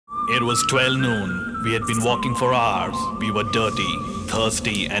It was 12 noon. We had been walking for hours. We were dirty,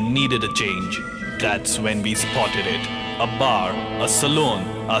 thirsty, and needed a change. That's when we spotted it. A bar, a saloon,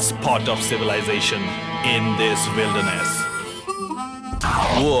 a spot of civilization in this wilderness.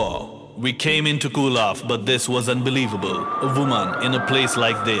 Whoa. We came in to cool off, but this was unbelievable. A woman in a place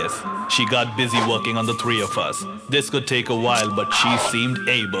like this. She got busy working on the three of us. This could take a while, but she seemed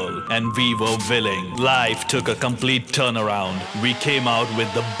able, and we were willing. Life took a complete turnaround. We came out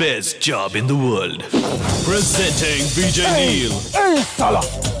with the best job in the world. Presenting VJ Neil. Hey, Salah.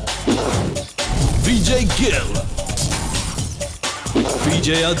 VJ Gill.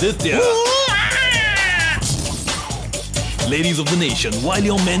 VJ Aditya. Ladies of the nation, while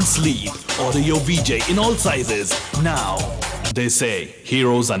your men sleep, order your VJ in all sizes now. They say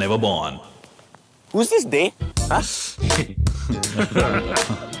heroes are never born. Who's this they? Huh?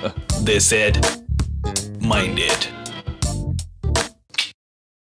 They said, mind it.